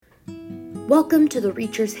Welcome to The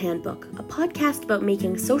Reacher's Handbook, a podcast about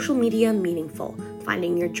making social media meaningful,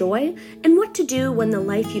 finding your joy, and what to do when the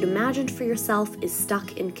life you'd imagined for yourself is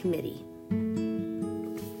stuck in committee.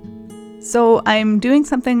 So I'm doing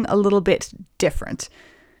something a little bit different.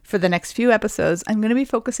 For the next few episodes, I'm going to be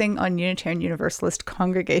focusing on Unitarian Universalist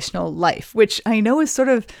congregational life, which I know is sort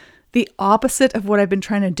of the opposite of what I've been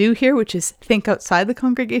trying to do here, which is think outside the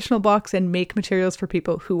congregational box and make materials for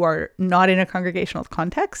people who are not in a congregational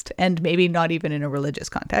context and maybe not even in a religious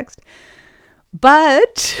context.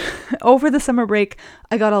 But over the summer break,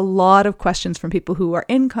 I got a lot of questions from people who are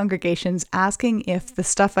in congregations asking if the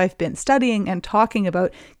stuff I've been studying and talking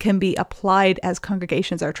about can be applied as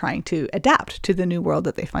congregations are trying to adapt to the new world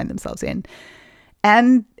that they find themselves in.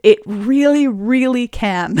 And it really, really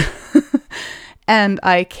can. And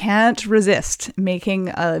I can't resist making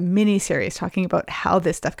a mini-series talking about how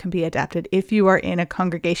this stuff can be adapted if you are in a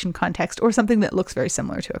congregation context or something that looks very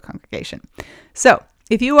similar to a congregation. So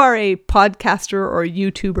if you are a podcaster or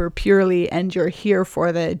YouTuber purely and you're here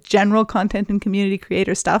for the general content and community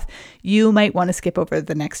creator stuff, you might want to skip over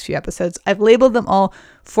the next few episodes. I've labeled them all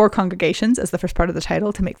for congregations as the first part of the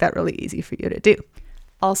title to make that really easy for you to do.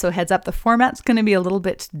 Also, heads up, the format's going to be a little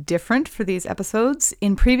bit different for these episodes.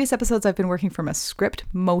 In previous episodes, I've been working from a script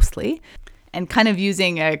mostly and kind of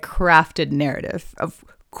using a crafted narrative. Of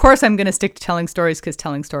course, I'm going to stick to telling stories because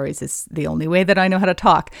telling stories is the only way that I know how to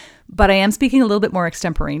talk. But I am speaking a little bit more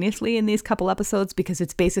extemporaneously in these couple episodes because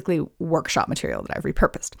it's basically workshop material that I've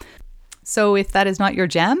repurposed. So if that is not your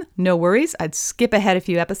jam, no worries. I'd skip ahead a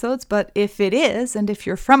few episodes. But if it is, and if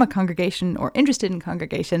you're from a congregation or interested in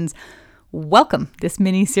congregations, welcome. This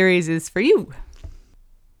mini-series is for you.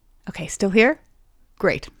 Okay, still here?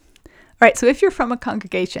 Great. All right, so if you're from a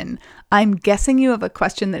congregation, I'm guessing you have a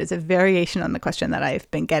question that is a variation on the question that I've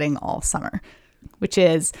been getting all summer, which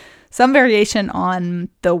is some variation on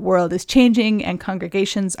the world is changing and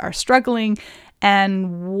congregations are struggling,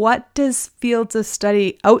 and what does fields of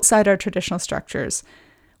study outside our traditional structures,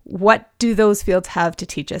 what do those fields have to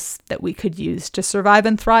teach us that we could use to survive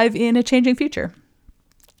and thrive in a changing future?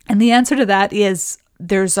 And the answer to that is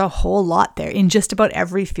there's a whole lot there in just about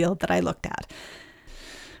every field that I looked at.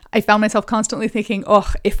 I found myself constantly thinking,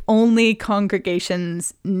 if only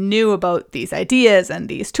congregations knew about these ideas and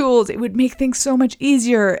these tools, it would make things so much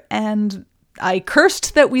easier. And I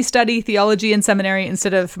cursed that we study theology in seminary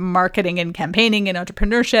instead of marketing and campaigning and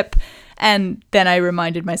entrepreneurship. And then I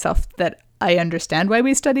reminded myself that I understand why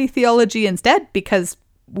we study theology instead, because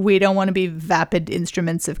we don't want to be vapid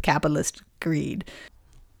instruments of capitalist greed.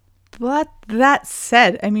 But that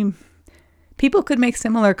said, people could make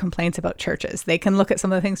similar complaints about churches. They can look at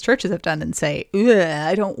some of the things churches have done and say,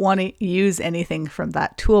 I don't want to use anything from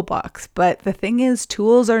that toolbox. But the thing is,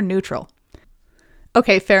 tools are neutral.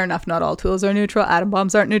 Okay, fair enough. Not all tools are neutral. Atom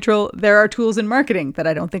bombs aren't neutral. There are tools in marketing that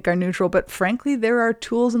I don't think are neutral. But frankly, there are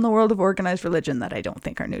tools in the world of organized religion that I don't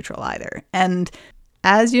think are neutral either. And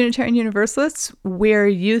as Unitarian Universalists, we're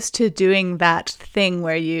used to doing that thing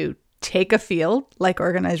where you take a field like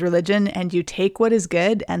organized religion and you take what is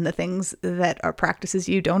good, and the things that are practices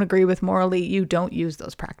you don't agree with morally, you don't use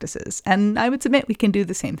those practices. And I would submit we can do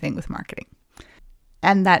the same thing with marketing.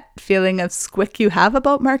 And that feeling of squick you have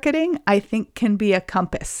about marketing, I think can be a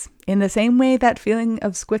compass in the same way that feeling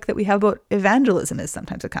of squick that we have about evangelism is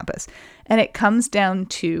sometimes a compass. And it comes down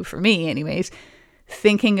to, for me anyways,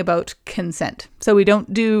 thinking about consent. So we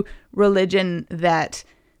don't do religion that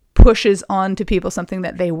pushes on to people something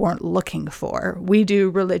that they weren't looking for. We do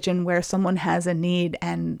religion where someone has a need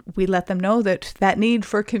and we let them know that that need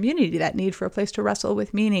for community, that need for a place to wrestle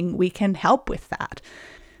with meaning, we can help with that.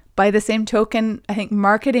 By the same token, I think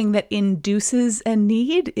marketing that induces a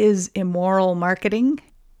need is immoral marketing.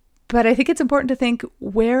 But I think it's important to think,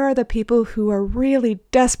 where are the people who are really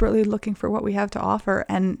desperately looking for what we have to offer,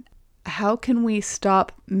 and how can we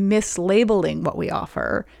stop mislabeling what we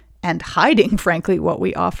offer and hiding, frankly, what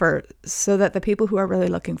we offer so that the people who are really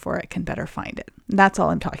looking for it can better find it. That's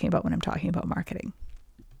all I'm talking about when I'm talking about marketing.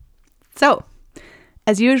 So,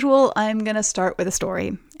 as usual, I'm going to start with a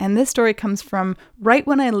story. And this story comes from right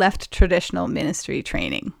when I left traditional ministry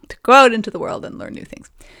training to go out into the world and learn new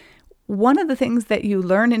things. One of the things that you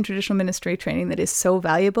learn in traditional ministry training that is so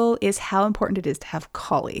valuable is how important it is to have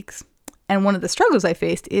colleagues. And one of the struggles I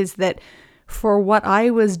faced is that for what I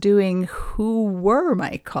was doing, who were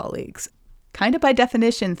my colleagues? Kind of by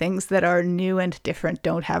definition, things that are new and different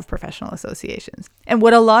don't have professional associations. And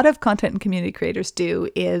what a lot of content and community creators do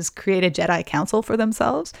is create a Jedi Council for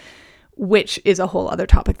themselves, which is a whole other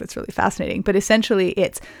topic that's really fascinating. But essentially,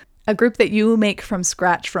 it's A group that you make from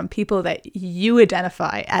scratch from people that you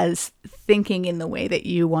identify as thinking in the way that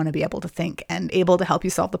you want to be able to think and able to help you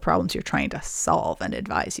solve the problems you're trying to solve and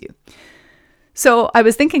advise you. So I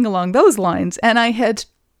was thinking along those lines, and I had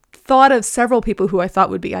thought of several people who I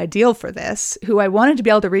thought would be ideal for this, who I wanted to be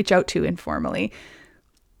able to reach out to informally,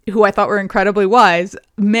 who I thought were incredibly wise.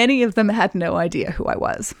 Many of them had no idea who I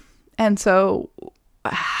was. And so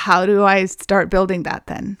how do I start building that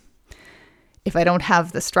then, if I don't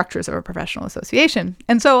have the structures of a professional association?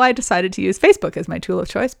 And so I decided to use Facebook as my tool of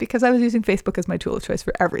choice, because I was using Facebook as my tool of choice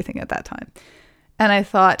for everything at that time. And I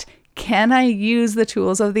thought, can I use the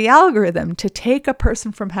tools of the algorithm to take a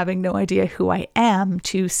person from having no idea who I am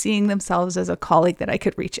to seeing themselves as a colleague that I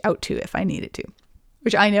could reach out to if I needed to?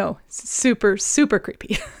 Which I know is super, super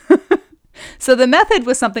creepy. So the method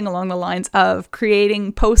was something along the lines of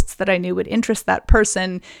creating posts that I knew would interest that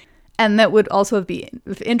person, and that would also be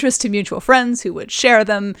of interest to mutual friends who would share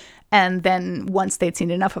them. And then once they'd seen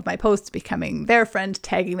enough of my posts, becoming their friend,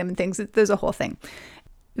 tagging them and things. There's a whole thing.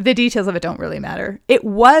 The details of it don't really matter. It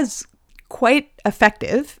was quite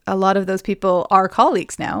effective. A lot of those people are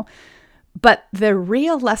colleagues now. But the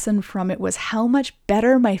real lesson from it was how much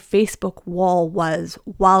better my Facebook wall was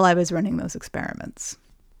while I was running those experiments.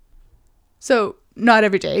 So not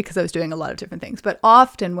every day, because I was doing a lot of different things, but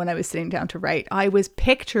often when I was sitting down to write, I was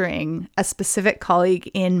picturing a specific colleague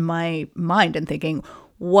in my mind and thinking,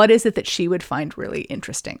 what is it that she would find really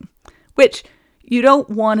interesting? Which you don't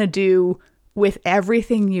want to do with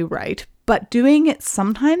everything you write, but doing it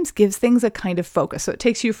sometimes gives things a kind of focus. So it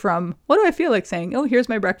takes you from, what do I feel like saying? Oh, here's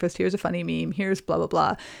my breakfast, here's a funny meme, here's blah, blah,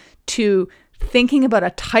 blah, to thinking about a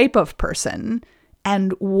type of person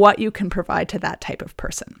and what you can provide to that type of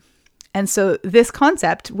person. And so this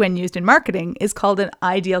concept, when used in marketing, is called an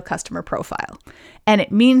ideal customer profile. And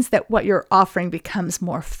it means that what you're offering becomes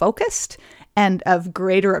more focused and of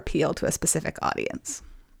greater appeal to a specific audience.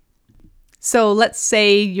 So let's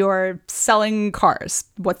say you're selling cars.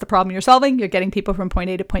 What's the problem you're solving? You're getting people from point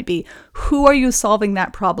A to point B. Who are you solving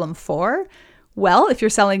that problem for? Well, if you're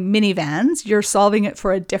selling minivans, you're solving it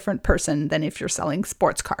for a different person than if you're selling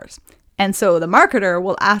sports cars. And so the marketer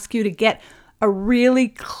will ask you to get a really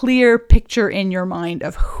clear picture in your mind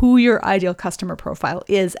of who your ideal customer profile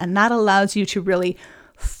is. And that allows you to really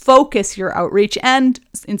focus your outreach and,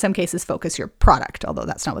 in some cases, focus your product, although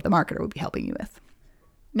that's not what the marketer would be helping you with.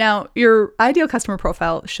 Now, your ideal customer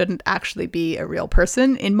profile shouldn't actually be a real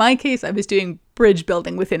person. In my case, I was doing bridge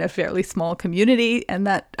building within a fairly small community, and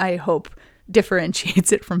that, I hope,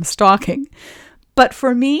 differentiates it from stalking. But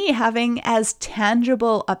for me, having as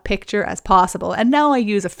tangible a picture as possible, and now I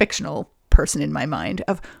use a fictional person in my mind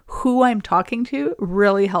of who I'm talking to,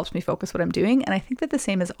 really helps me focus what I'm doing. And I think that the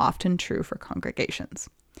same is often true for congregations.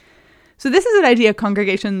 So this is an idea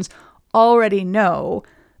congregations already know.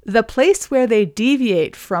 The place where they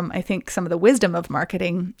deviate from, I think, some of the wisdom of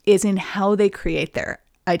marketing is in how they create their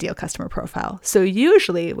ideal customer profile. So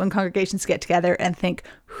usually when congregations get together and think,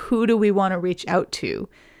 who do we want to reach out to?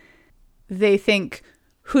 They think,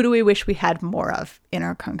 who do we wish we had more of in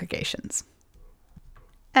our congregations?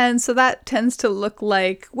 And so that tends to look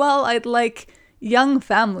like, well, I'd like young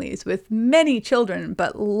families with many children,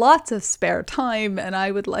 but lots of spare time. And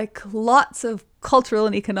I would like lots of cultural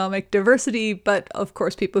and economic diversity, but of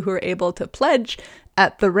course, people who are able to pledge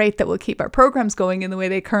at the rate that will keep our programs going in the way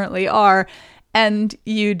they currently are. And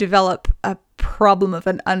you develop a problem of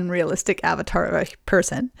an unrealistic avatar of a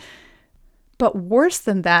person. But worse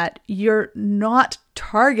than that, you're not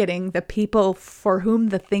targeting the people for whom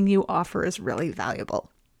the thing you offer is really valuable.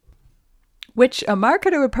 Which a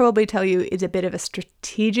marketer would probably tell you is a bit of a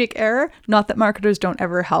strategic error. Not that marketers don't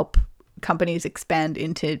ever help companies expand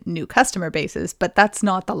into new customer bases, but that's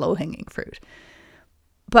not the low-hanging fruit.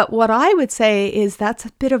 But what I would say is that's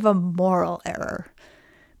a bit of a moral error,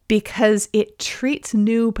 because it treats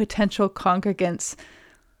new potential congregants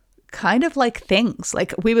kind of like things.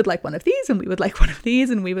 Like, we would like one of these, and we would like one of these,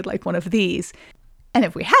 and we would like one of these. And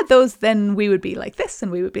if we had those, then we would be like this,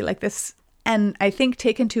 and we would be like this. And I think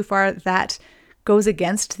taken too far, that goes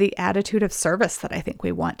against the attitude of service that I think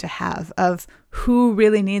we want to have, of who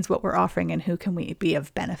really needs what we're offering and who can we be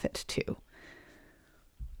of benefit to.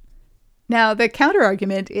 Now, the counter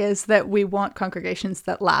argument is that we want congregations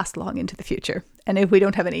that last long into the future. And if we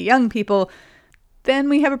don't have any young people, then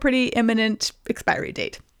we have a pretty imminent expiry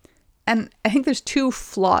date. And I think there's two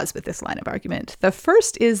flaws with this line of argument. The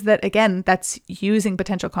first is that, again, that's using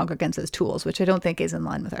potential congregants as tools, which I don't think is in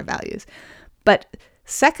line with our values. But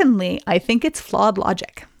secondly, I think it's flawed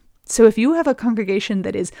logic. So if you have a congregation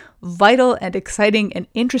that is vital and exciting and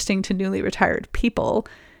interesting to newly retired people,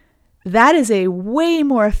 that is a way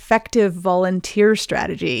more effective volunteer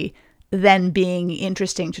strategy than being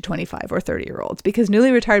interesting to 25 or 30-year-olds, because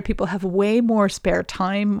newly retired people have way more spare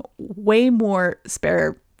time, way more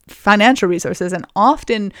spare financial resources, and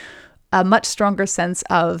often a much stronger sense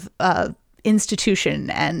of institution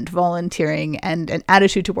and volunteering and an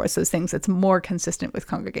attitude towards those things that's more consistent with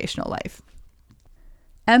congregational life.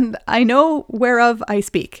 And I know whereof I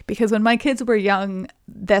speak, because when my kids were young,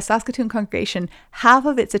 the Saskatoon congregation, half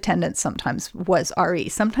of its attendance sometimes was RE.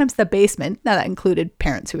 Sometimes the basement, now that included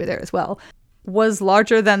parents who were there as well, was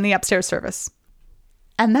larger than the upstairs service.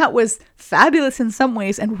 And that was fabulous in some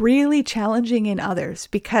ways and really challenging in others,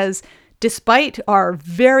 because despite our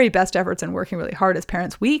very best efforts and working really hard as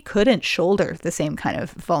parents, we couldn't shoulder the same kind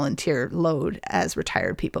of volunteer load as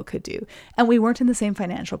retired people could do. And we weren't in the same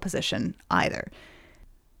financial position either.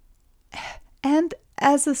 And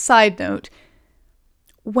as a side note,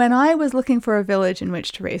 when I was looking for a village in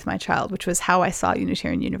which to raise my child, which was how I saw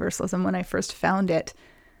Unitarian Universalism when I first found it,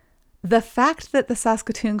 the fact that the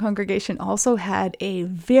Saskatoon congregation also had a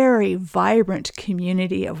very vibrant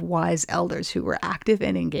community of wise elders who were active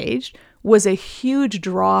and engaged was a huge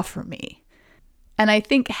draw for me. And I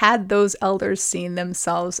think had those elders seen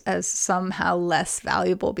themselves as somehow less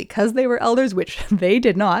valuable because they were elders, which they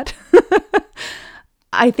did not,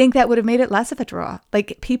 I think that would have made it less of a draw.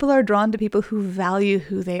 Like, people are drawn to people who value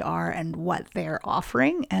who they are and what they're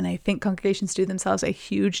offering. And I think congregations do themselves a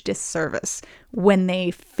huge disservice when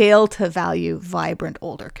they fail to value vibrant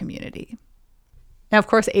older community. Now, of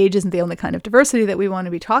course, age isn't the only kind of diversity that we want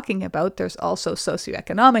to be talking about. There's also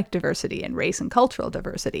socioeconomic diversity and race and cultural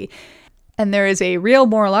diversity. And there is a real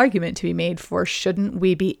moral argument to be made for, shouldn't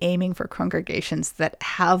we be aiming for congregations that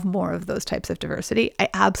have more of those types of diversity? I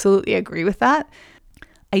absolutely agree with that.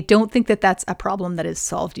 I don't think that that's a problem that is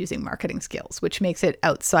solved using marketing skills, which makes it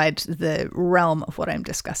outside the realm of what I'm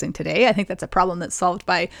discussing today. I think that's a problem that's solved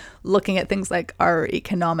by looking at things like our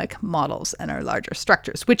economic models and our larger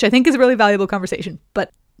structures, which I think is a really valuable conversation,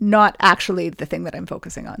 but not actually the thing that I'm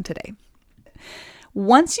focusing on today.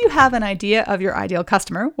 Once you have an idea of your ideal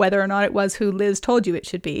customer, whether or not it was who Liz told you it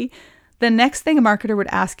should be, the next thing a marketer would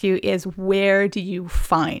ask you is, where do you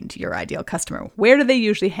find your ideal customer? Where do they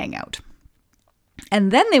usually hang out?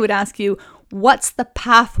 And then they would ask you, what's the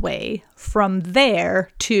pathway from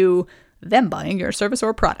there to them buying your service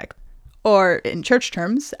or product? Or in church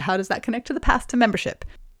terms, how does that connect to the path to membership?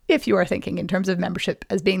 If you are thinking in terms of membership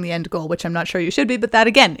as being the end goal, which I'm not sure you should be, but that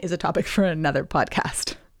again is a topic for another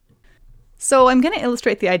podcast. So I'm going to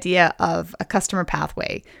illustrate the idea of a customer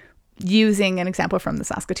pathway using an example from the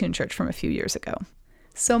Saskatoon Church from a few years ago.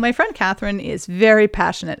 So my friend Catherine is very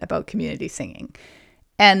passionate about community singing.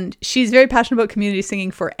 And she's very passionate about community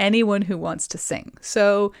singing for anyone who wants to sing.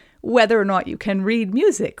 So whether or not you can read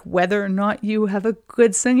music, whether or not you have a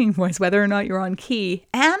good singing voice, whether or not you're on key,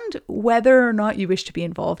 and whether or not you wish to be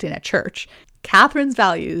involved in a church, Catherine's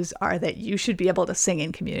values are that you should be able to sing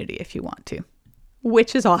in community if you want to,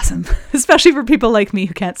 which is awesome, especially for people like me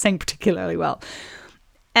who can't sing particularly well.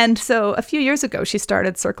 And so a few years ago, she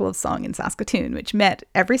started Circle of Song in Saskatoon, which met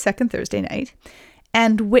every second Thursday night,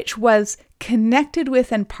 and which was connected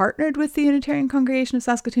with and partnered with the Unitarian Congregation of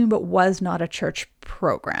Saskatoon, but was not a church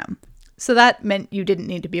program. So that meant you didn't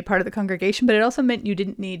need to be a part of the congregation, but it also meant you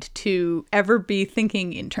didn't need to ever be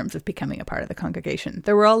thinking in terms of becoming a part of the congregation.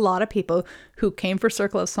 There were a lot of people who came for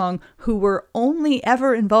Circle of Song who were only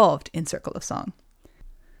ever involved in Circle of Song.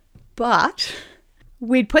 But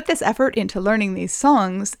we'd put this effort into learning these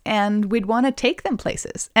songs and we'd want to take them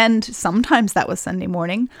places. And sometimes that was Sunday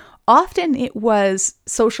morning. Often it was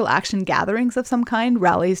social action gatherings of some kind,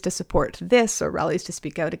 rallies to support this or rallies to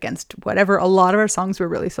speak out against whatever. A lot of our songs were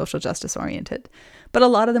really social justice oriented, but a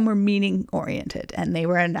lot of them were meaning oriented and they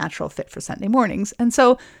were a natural fit for Sunday mornings. And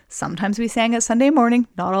so sometimes we sang at Sunday morning,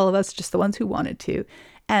 not all of us, just the ones who wanted to.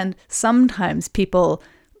 And sometimes people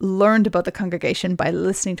learned about the congregation by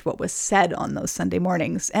listening to what was said on those Sunday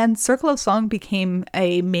mornings. And Circle of Song became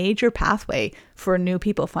a major pathway for new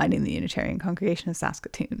people finding the Unitarian Congregation of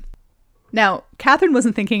Saskatoon. Now, Catherine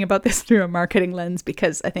wasn't thinking about this through a marketing lens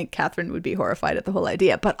because I think Catherine would be horrified at the whole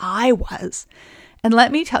idea, but I was. And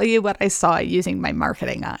let me tell you what I saw using my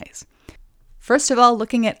marketing eyes. First of all,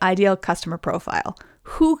 looking at ideal customer profile.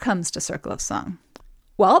 Who comes to Circle of Song?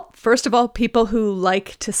 Well, first of all, people who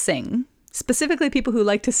like to sing. Specifically, people who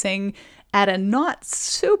like to sing at a not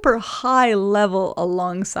super high level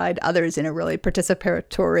alongside others in a really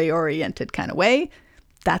participatory-oriented kind of way.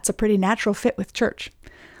 That's a pretty natural fit with church.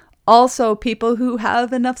 Also, people who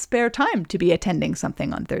have enough spare time to be attending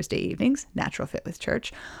something on Thursday evenings, natural fit with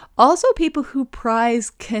church. Also, people who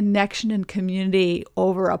prize connection and community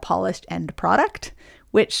over a polished end product,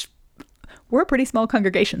 which we're a pretty small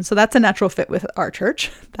congregation, so that's a natural fit with our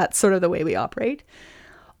church. That's sort of the way we operate.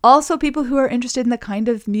 Also, people who are interested in the kind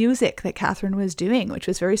of music that Catherine was doing, which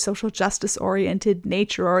was very social justice oriented,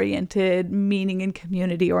 nature oriented, meaning and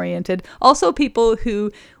community oriented. Also, people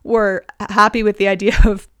who were happy with the idea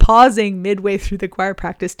of pausing midway through the choir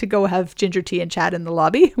practice to go have ginger tea and chat in the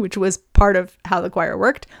lobby, which was part of how the choir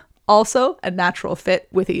worked. Also, a natural fit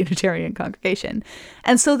with a Unitarian congregation.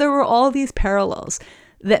 And so there were all these parallels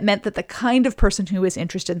that meant that the kind of person who was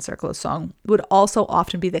interested in Circle of Song would also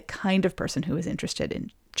often be the kind of person who was interested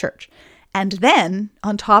in church. And then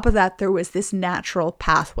on top of that, there was this natural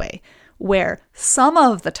pathway where some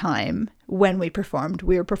of the time when we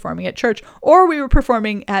were performing at church or we were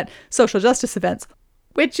performing at social justice events,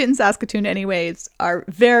 which in Saskatoon anyways are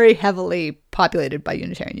very heavily populated by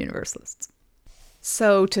Unitarian Universalists.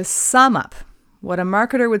 So to sum up, what a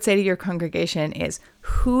marketer would say to your congregation is,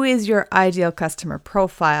 who is your ideal customer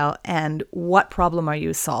profile and what problem are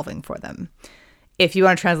you solving for them? If you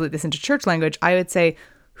want to translate this into church language, I would say,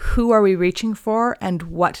 who are we reaching for and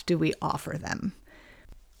what do we offer them?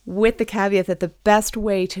 With the caveat that the best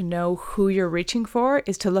way to know who you're reaching for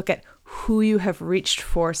is to look at who you have reached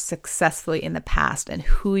for successfully in the past and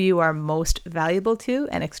who you are most valuable to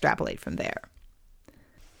and extrapolate from there.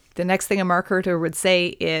 The next thing a marketer would say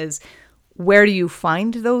is, where do you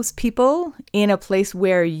find those people in a place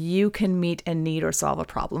where you can meet a need or solve a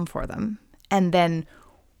problem for them? And then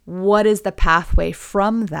what is the pathway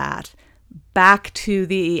from that back to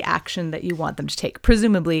the action that you want them to take,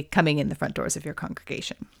 presumably coming in the front doors of your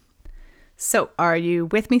congregation? So are you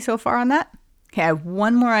with me so far on that? Okay, I have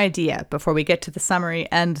one more idea before we get to the summary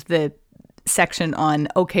and the section on,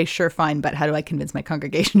 okay, sure, fine, but how do I convince my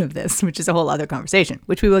congregation of this, which is a whole other conversation,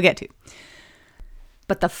 which we will get to.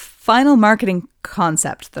 But the final marketing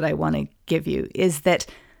concept that I want to give you is that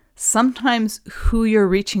sometimes who you're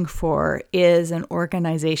reaching for is an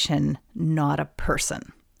organization, not a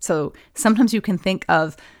person. So sometimes you can think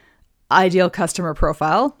of ideal customer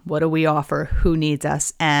profile, what do we offer, who needs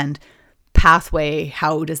us, and pathway,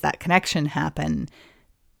 how does that connection happen?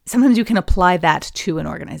 Sometimes you can apply that to an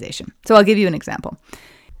organization. So I'll give you an example.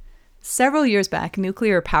 Several years back,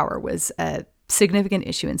 nuclear power was a significant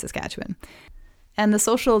issue in Saskatchewan. And the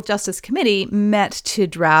Social Justice Committee met to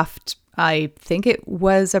draft, I think it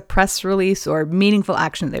was a press release or meaningful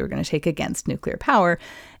action they were going to take against nuclear power.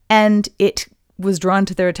 And it was drawn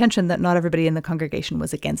to their attention that not everybody in the congregation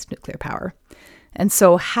was against nuclear power. And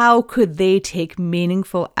so how could they take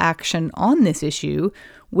meaningful action on this issue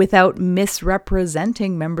without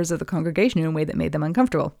misrepresenting members of the congregation in a way that made them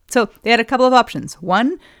uncomfortable? So they had a couple of options.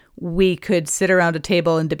 One, we could sit around a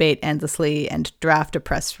table and debate endlessly and draft a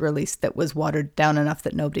press release that was watered down enough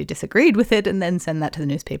that nobody disagreed with it and then send that to the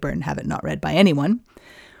newspaper and have it not read by anyone.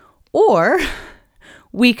 Or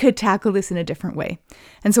we could tackle this in a different way.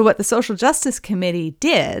 And so what the Social Justice Committee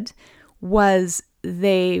did was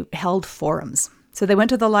they held forums. So they went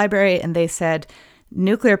to the library and they said,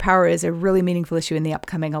 nuclear power is a really meaningful issue in the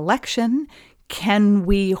upcoming election. Can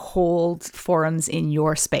we hold forums in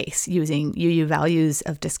your space using UU values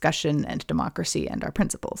of discussion and democracy and our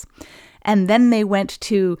principles? And then they went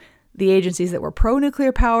to the agencies that were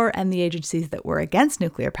pro-nuclear power and the agencies that were against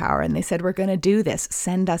nuclear power. And they said, we're going to do this.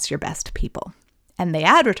 Send us your best people. And they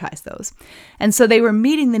advertised those. And so they were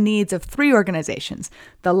meeting the needs of three organizations.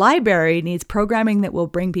 The library needs programming that will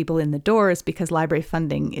bring people in the doors because library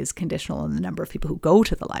funding is conditional on the number of people who go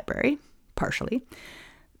to the library, partially.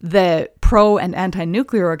 The pro and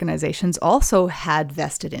anti-nuclear organizations also had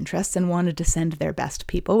vested interests and wanted to send their best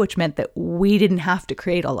people, which meant that we didn't have to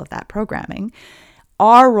create all of that programming.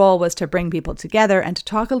 Our role was to bring people together and to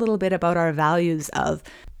talk a little bit about our values of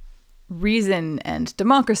reason and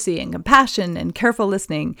democracy and compassion and careful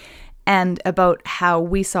listening, and about how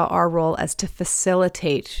we saw our role as to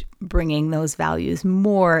facilitate bringing those values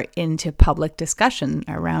more into public discussion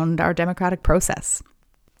around our democratic process.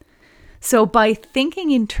 So by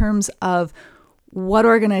thinking in terms of what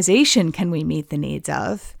organization can we meet the needs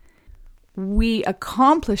of, we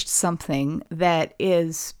accomplished something that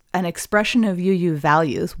is an expression of UU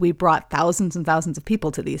values. We brought thousands and thousands of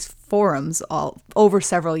people to these forums all over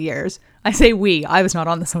several years. I say we, I was not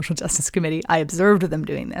on the Social Justice Committee. I observed them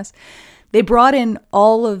doing this. They brought in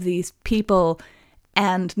all of these people,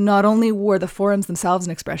 and not only were the forums themselves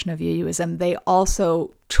an expression of UUism, they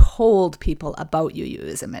also told people about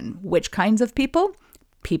UUism and which kinds of people.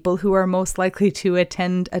 People who are most likely to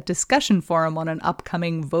attend a discussion forum on an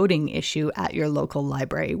upcoming voting issue at your local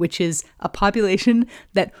library, which is a population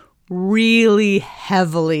that really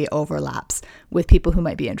heavily overlaps with people who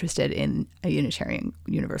might be interested in a Unitarian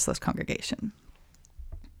Universalist congregation.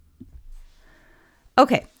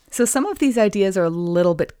 Okay, So some of these ideas are a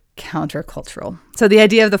little bit countercultural. So the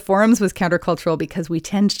idea of the forums was countercultural because we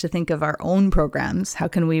tend to think of our own programs. How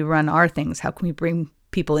can we run our things? How can we bring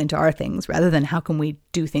people into our things rather than how can we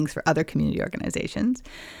do things for other community organizations?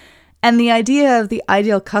 And the idea of the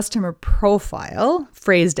ideal customer profile,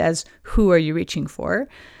 phrased as who are you reaching for,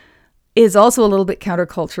 is also a little bit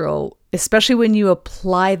countercultural, especially when you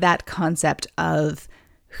apply that concept of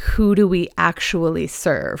who do we actually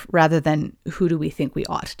serve rather than who do we think we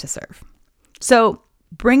ought to serve. So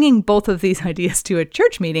bringing both of these ideas to a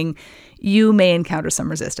church meeting, you may encounter some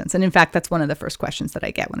resistance. And in fact, that's one of the first questions that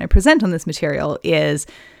I get when I present on this material is,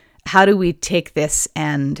 how do we take this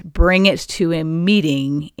and bring it to a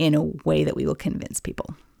meeting in a way that we will convince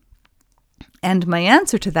people? And my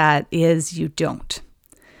answer to that is you don't.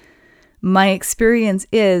 My experience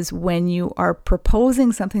is when you are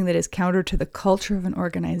proposing something that is counter to the culture of an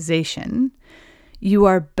organization, you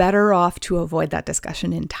are better off to avoid that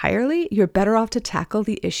discussion entirely. You're better off to tackle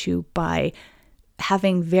the issue by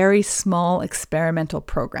having very small experimental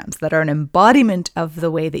programs that are an embodiment of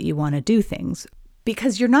the way that you want to do things,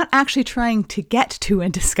 because you're not actually trying to get to a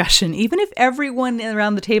discussion. Even if everyone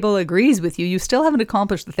around the table agrees with you, you still haven't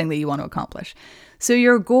accomplished the thing that you want to accomplish. So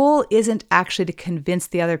your goal isn't actually to convince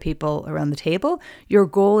the other people around the table. Your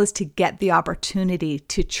goal is to get the opportunity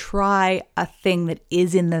to try a thing that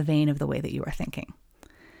is in the vein of the way that you are thinking.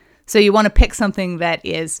 So you want to pick something that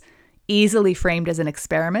is easily framed as an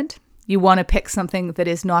experiment. You want to pick something that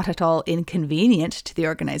is not at all inconvenient to the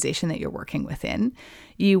organization that you're working within.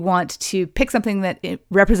 You want to pick something that it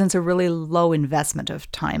represents a really low investment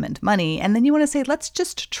of time and money. And then you want to say, let's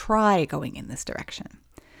just try going in this direction.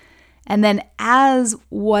 And then as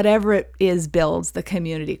whatever it is builds, the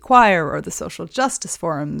community choir or the social justice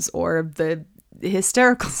forums or the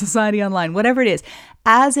hysterical society online, whatever it is,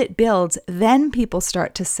 as it builds, then people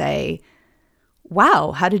start to say,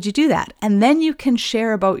 wow, how did you do that? And then you can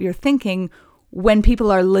share about your thinking when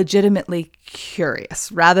people are legitimately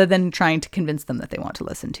curious rather than trying to convince them that they want to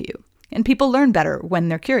listen to you. And people learn better when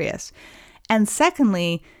they're curious. And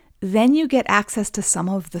secondly, then you get access to some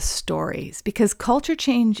of the stories, because culture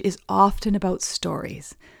change is often about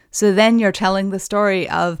stories. So then you're telling the story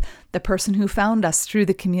of the person who found us through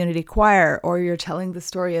the community choir, or you're telling the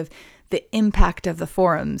story of the impact of the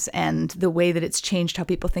forums and the way that it's changed how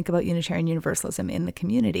people think about Unitarian Universalism in the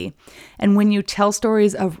community. And when you tell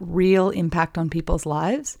stories of real impact on people's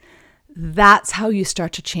lives, that's how you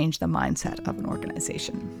start to change the mindset of an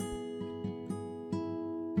organization.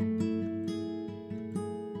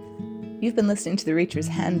 You've been listening to The Reacher's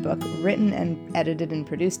Handbook, written and edited and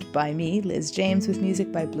produced by me, Liz James, with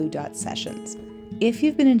music by Blue Dot Sessions. If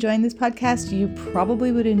you've been enjoying this podcast, you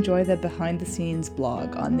probably would enjoy the behind-the-scenes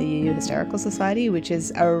blog on the UU Hysterical Society, which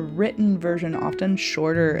is a written version, often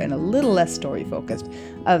shorter and a little less story-focused,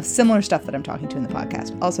 of similar stuff that I'm talking to in the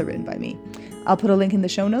podcast, also written by me. I'll put a link in the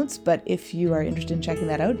show notes, but if you are interested in checking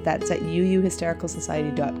that out, that's at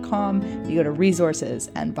uuhystericalsociety.com. You go to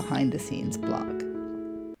resources and behind-the-scenes blog.